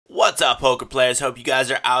What's up, poker players? Hope you guys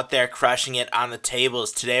are out there crushing it on the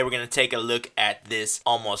tables. Today we're going to take a look at this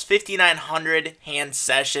almost 5,900 hand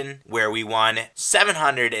session where we won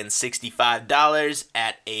 $765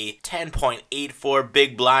 at a 10.84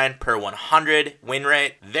 big blind per 100 win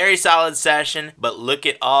rate. Very solid session, but look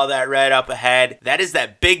at all that right up ahead. That is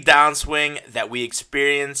that big downswing that we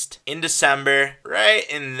experienced in December, right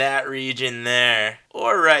in that region there,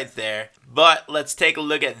 or right there. But let's take a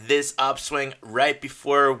look at this upswing right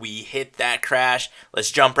before we hit that crash. Let's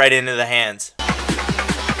jump right into the hands.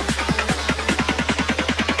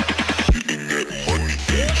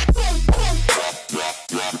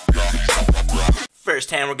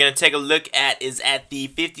 First hand we're going to take a look at is at the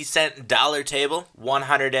 50-cent dollar table,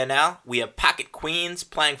 100 NL. We have pocket queens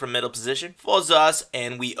playing from middle position. Folds us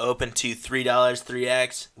and we open to $3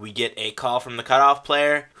 3x. We get a call from the cutoff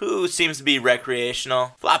player who seems to be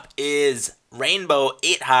recreational. Flop is rainbow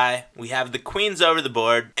 8 high. We have the queens over the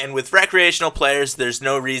board, and with recreational players there's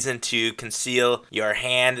no reason to conceal your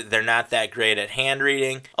hand. They're not that great at hand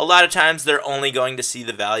reading. A lot of times they're only going to see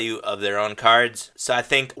the value of their own cards, so I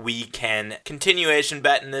think we can continuation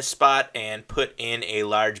bet in this spot and put in a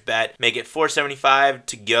large bet, make it 475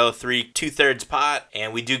 to go 2/3 pot,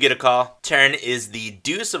 and we do get a call. Turn is the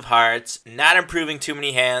deuce of hearts, not improving too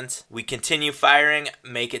many hands. We continue firing,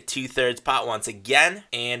 make it 2/3 pot once again,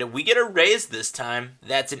 and we get a raise this time.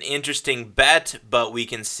 That's an interesting bet, but we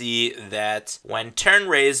can see that when turn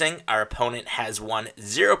raising, our opponent has won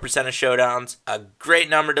 0% of showdowns. A great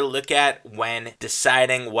number to look at when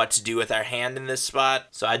deciding what to do with our hand in this spot.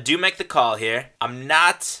 So I do make the call here. I'm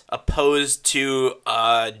not opposed to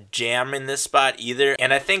a jam in this spot either,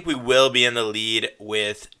 and I think we will be in the lead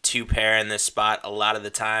with 2 pair in this spot a lot of the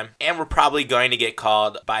time, and we're probably going to get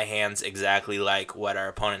called by hands exactly like what our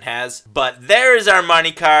opponent has. But there is our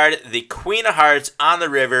money card, the Queen of Hearts on the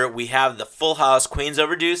river. We have the full house queens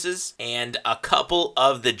over deuces, and a couple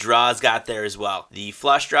of the draws got there as well. The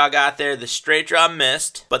flush draw got there, the straight draw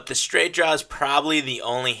missed, but the straight draw is probably the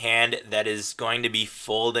only hand that is going to be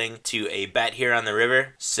folding to a bet here on the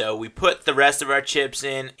river. So we put the rest of our chips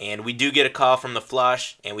in, and we do get a call from the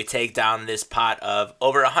flush, and we take down this pot of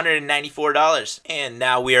over $194. And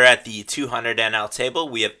now we are at the 200 NL table.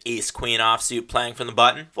 We have ace queen offsuit playing from the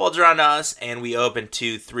button. Folds around us, and we open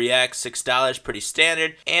to 3x, $6, pretty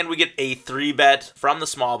standard. And we get a 3-bet from the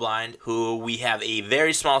small blind, who we have a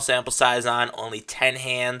very small sample size on, only 10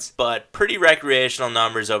 hands, but pretty recreational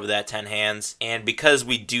numbers over that 10 hands. And because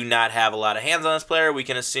we do not have a lot of hands on this player, we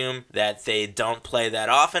can assume that they don't play that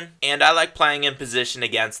often. And I like playing in position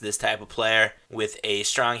against this type of player with a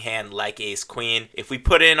strong hand like ace queen. If we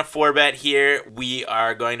put in a 4-bet here, we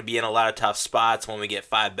are going to be in a lot of tough spots when we get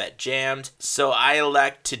 5-bet jammed. So I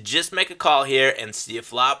elect to just make a call here and see a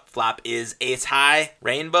flop. Flop is ace high,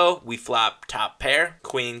 rainbow. We flop top pair,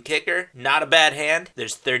 queen kicker. Not a bad hand.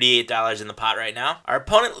 There's $38 in the pot right now. Our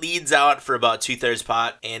opponent leads out for about 2/3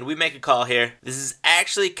 pot, and we make a call here. This is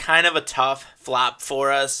actually kind of a tough flop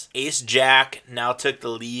for us. Ace jack now took the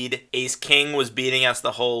lead. Ace king was beating us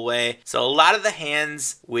the whole way. So a lot of the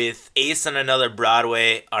hands with ace and another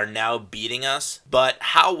Broadway are now beating us. But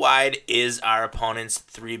how wide is our opponent's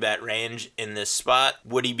 3-bet range in this spot?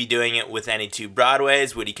 Would he be doing it with any 2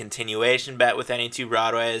 Broadways? Would he continuation bet with any 2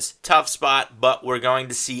 Broadways? Tough spot, but we're going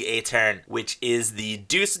to see a turn, which is the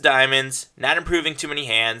deuce of diamonds, not improving too many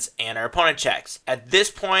hands, and our opponent checks. At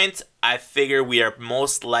this point, I figure we are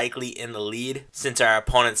most likely in the lead since our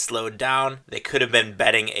opponent slowed down. They could have been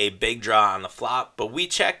betting a big draw on the flop, but we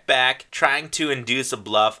check back, trying to induce a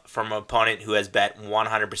bluff from an opponent who has bet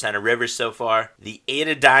 100% of rivers so far. The 8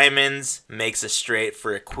 of diamonds makes a straight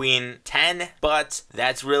for a queen 10, but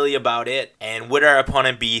that's really about it. And would our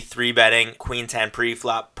opponent be 3-betting queen 10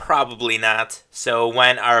 pre-flop? Probably not. So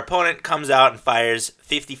when our opponent comes out and fires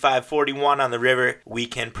 55-41 on the river, we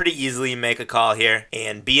can pretty easily make a call here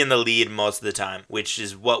and be in the lead most of the time, which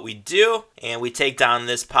is what we do. And we take down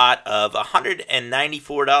this pot of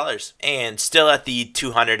 $194. And still at the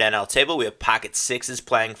 200 NL table, we have pocket sixes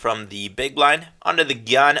playing from the big blind. Under the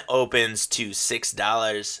gun opens to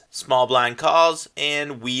 $6. Small blind calls,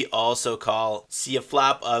 and we also call. See a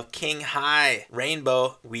flop of king high,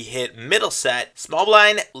 rainbow. We hit middle set. Small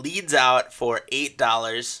blind leads out for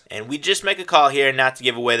 $8, and we just make a call here not to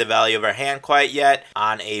give away the value of our hand quite yet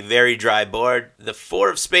on a very dry board. The 4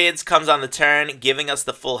 of spades comes on the turn, giving us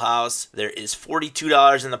the full house. There is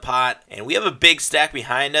 $42 in the pot, and we have a big stack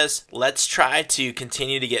behind us. Let's try to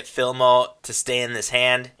continue to get Filmo to stay in this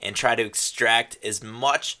hand and try to extract as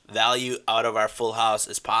much value out of our full house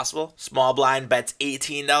as possible. possible. Small blind bets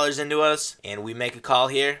 $18 into us, and we make a call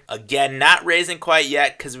here. Again, not raising quite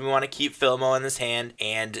yet because we want to keep Filmo in this hand,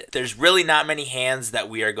 and there's really not many hands that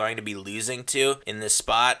we are going to be losing to in this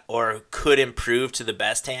spot or could improve to the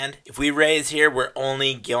best hand. If we raise here, we're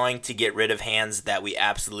only going to get rid of hands that we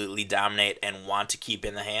absolutely dominate and want to keep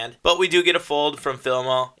in the hand. But we do get a fold from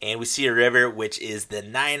Filmo, and we see a river, which is the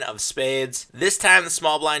 9 of spades. This time the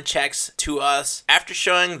small blind checks to us after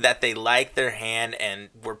showing that they like their hand and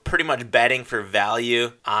we're pretty much betting for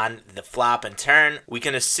value on the flop and turn. We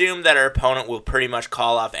can assume that our opponent will pretty much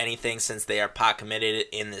call off anything since they are pot committed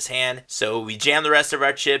in this hand. So we jam the rest of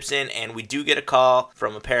our chips in, and we do get a call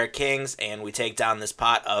from a pair of kings, and we take down this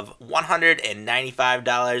pot of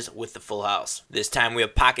 $195 with the full house. This time we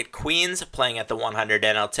have pocket queens playing at the 100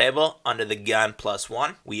 NL table under the gun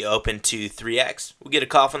 +1. We open to 3x. We get a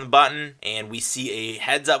call from the button, and we see a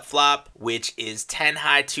heads up flop, which is 10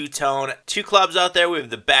 high, 2-tone. 2 clubs out there. We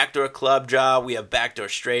have the backdoor club draw, we have backdoor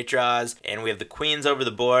straight draws, and we have the queens over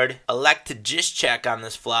the board. Elect to just check on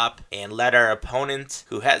this flop and let our opponent,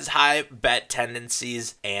 who has high bet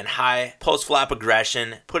tendencies and high post-flop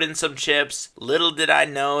aggression, put in some chips. Little did I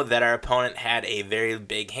know that our opponent had a very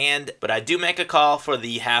big hand, but I do make a call for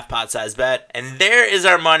the half pot size bet. And there is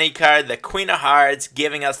our money card, the Queen of Hearts,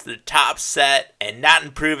 giving us the top set and not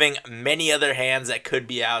improving many other hands that could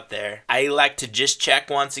be out there. I elect to just check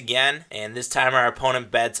once again, and this time our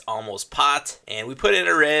opponent bets almost pot, and we put in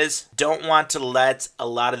a raise. Don't want to let a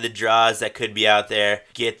lot of the draws that could be out there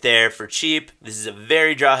get there for cheap. This is a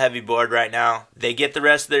very draw heavy board right now. They get the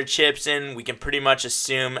rest of their chips in. We can pretty much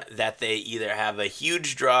assume that they either have a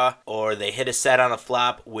huge draw or they hit a set on the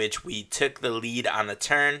flop, which we took the lead on the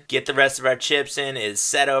turn. Get the rest of our chips in is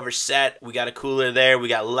set over set. We got a cooler there. We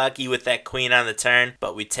got lucky with that queen on the turn,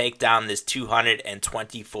 but we take down this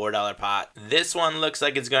 $224 pot. This one looks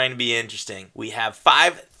like it's going to be interesting. We have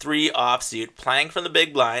 5-3 offsuit playing from the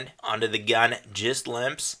big blind. Under the gun just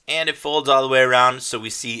limps, and it folds all the way around, so we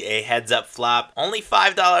see a heads up flop. Only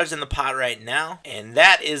 $5 in the pot right now, and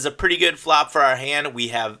that is a pretty good flop for our hand. We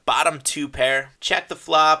have bottom 2 pair. Check the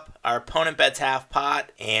flop. Our opponent bets half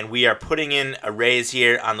pot, and we are putting in a raise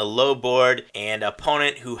here on the low board, and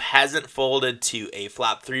opponent who hasn't folded to a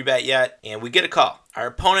flop 3 bet yet, and we get a call. Our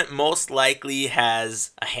opponent most likely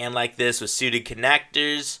has a hand like this with suited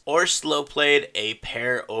connectors or slow played a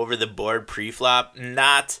pair over the board pre-flop.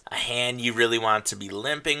 Not a hand you really want to be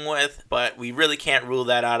limping with, but we really can't rule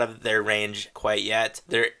that out of their range quite yet.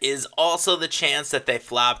 There is also the chance that they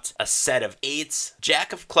flopped a set of 8s.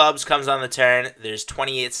 Jack of clubs comes on the turn. There's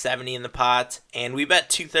 28.70 in the pot, and we bet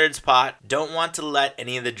 2/3 pot. Don't want to let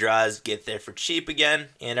any of the draws get there for cheap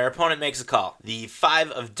again, and our opponent makes a call. The 5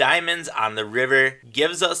 of diamonds on the river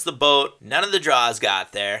gives us the boat. None of the draws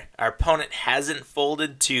got there. Our opponent hasn't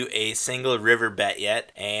folded to a single river bet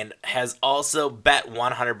yet and has also bet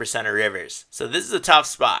 100% of rivers. So this is a tough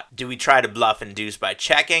spot. Do we try to bluff and deuce by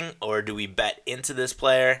checking, or do we bet into this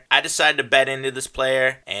player? I decided to bet into this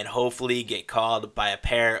player and hopefully get called by a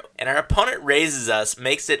pair. And our opponent raises us,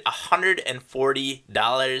 makes it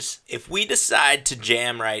 $140. If we decide to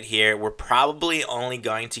jam right here, we're probably only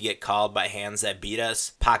going to get called by hands that beat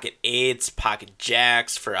us. Pocket 8s, pocket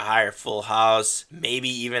jacks for a higher full house, maybe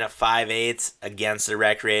even a 5/8 against a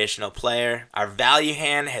recreational player. Our value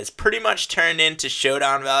hand has pretty much turned into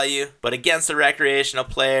showdown value, but against a recreational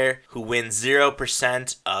player who wins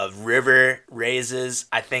 0% of river raises,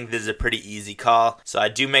 I think this is a pretty easy call. So I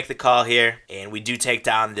do make the call here, and we do take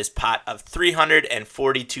down this pot of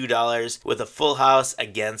 $342 with a full house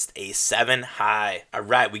against a 7 high. All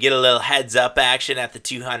right, we get a little heads up action at the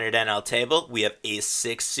 200 NL table. We have ace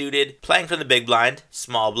 6 suited playing from the big blind.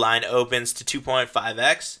 Small blind opens to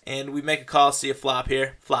 2.5x, and we make a call, see a flop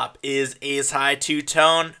here. Flop is ace high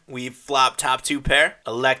 2-tone. We flop top 2 pair.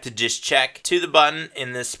 Elect to just check to the button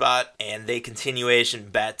in this spot, and they continuation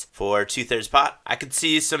bet for 2/3 pot. I could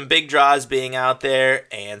see some big draws being out there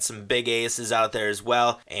and some big aces out there as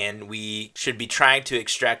well, and we should be trying to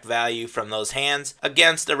extract value from those hands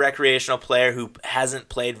against a recreational player who hasn't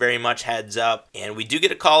played very much heads up. And we do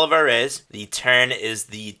get a call of our raise. The turn is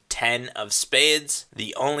the 10 of spades.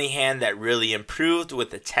 The only hand that really improved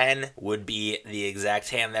with the 10 would be the exact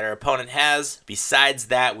hand that our opponent has. Besides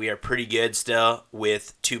that, we are pretty good still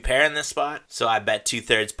with 2 pair in this spot. So I bet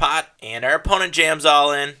 2/3 pot, and our opponent jams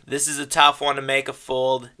all in. This is a tough one to make a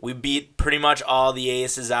fold. We beat pretty much all the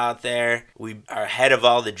aces out there. We are ahead of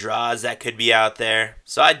all the draws that could be out there.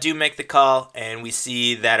 So I do make the call, and we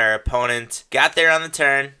see that our opponent got there on the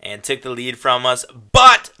turn and took the lead from us.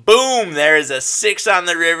 But boom, there is a 6 on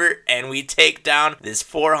the river, and we take down this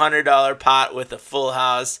 $400 pot with a full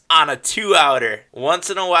house on a 2-outer. Once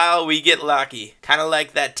in a while, we get lucky. Kind of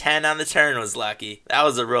like that 10 on the turn was lucky. That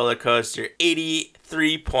was a roller coaster.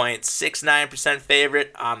 83.69%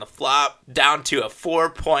 favorite on the flop, down to a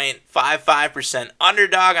 4.55%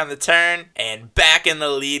 underdog on the turn, and back in the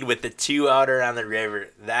lead with the 2-outer on the river.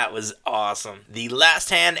 That was awesome. The last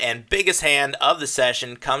hand and biggest hand of the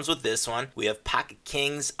session comes with this one. We have pocket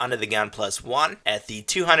kings under the gun +1 at the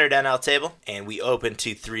 200 NL table, and we open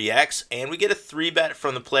to 3x, and we get a 3-bet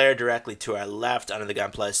from the player directly to our left under the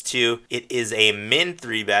gun +2. It is a min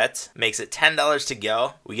 3-bet, makes it $10 to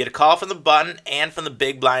go. We get a call from the button and from the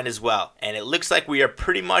big blind as well, and it looks like we are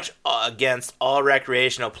pretty much against all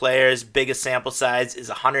recreational players. Biggest sample size is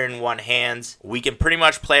 101 hands. We can pretty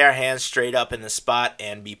much play our hands straight up in the spot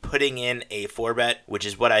and be putting in a 4-bet, which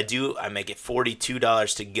is what I do. I make it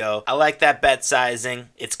 $42 to go. I like that bet sizing.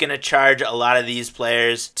 It's gonna charge a lot of these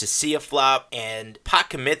players to see a flop and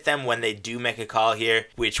pot commit them when they do make a call here,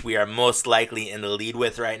 which we are most likely in the lead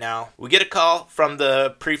with right now. We get a call from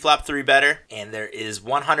the pre-flop 3-better, and there is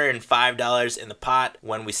 $105 in the pot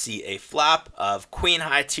when we see a flop of queen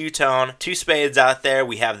high 2-tone, 2 spades out there.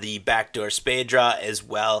 We have the backdoor spade draw as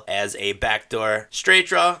well as a backdoor straight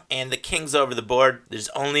draw, and the kings over the board. There's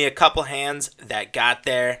only a couple hands that got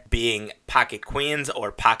there, being pocket queens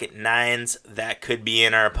or pocket nines that could be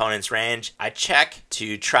in our opponent's range. I check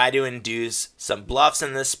to try to induce some bluffs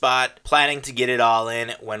in this spot, planning to get it all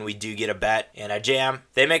in when we do get a bet, and I jam.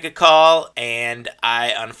 They make a call, and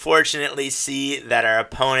I unfortunately see that our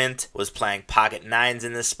opponent was playing pocket nines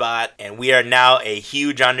in this spot, and we are now a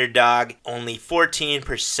huge underdog, only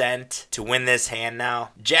 14% to win this hand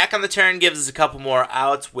now. Jack on the turn gives us a couple more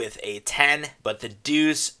outs with a 10, but the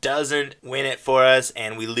deuce doesn't win it for us,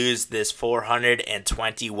 and we lose this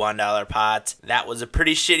 $421 pot. That was a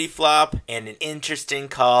pretty shitty flop and an interesting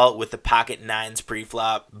call with the pocket nines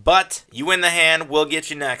pre-flop, but you win the hand. We'll get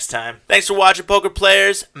you next time. Thanks for watching, poker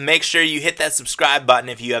players. Make sure you hit that subscribe button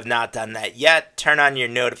if you have not done that yet. Turn on your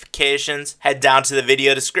notifications. Head down to the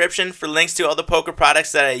video description for links to all the poker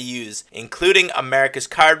products that I use, including America's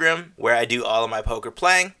Card Room, where I do all of my poker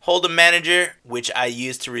playing, Hold'em Manager, which I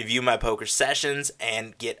use to review my poker sessions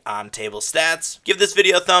and get on-table stats. Give this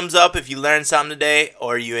video a thumbs up if you learned something today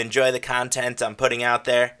or you enjoy the content I'm putting out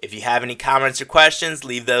there. If you have any comments or questions,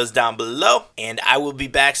 leave those down below, and I will be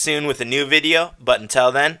back soon with a new video. But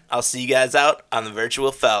until then, I'll see you guys out on the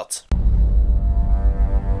virtual felt.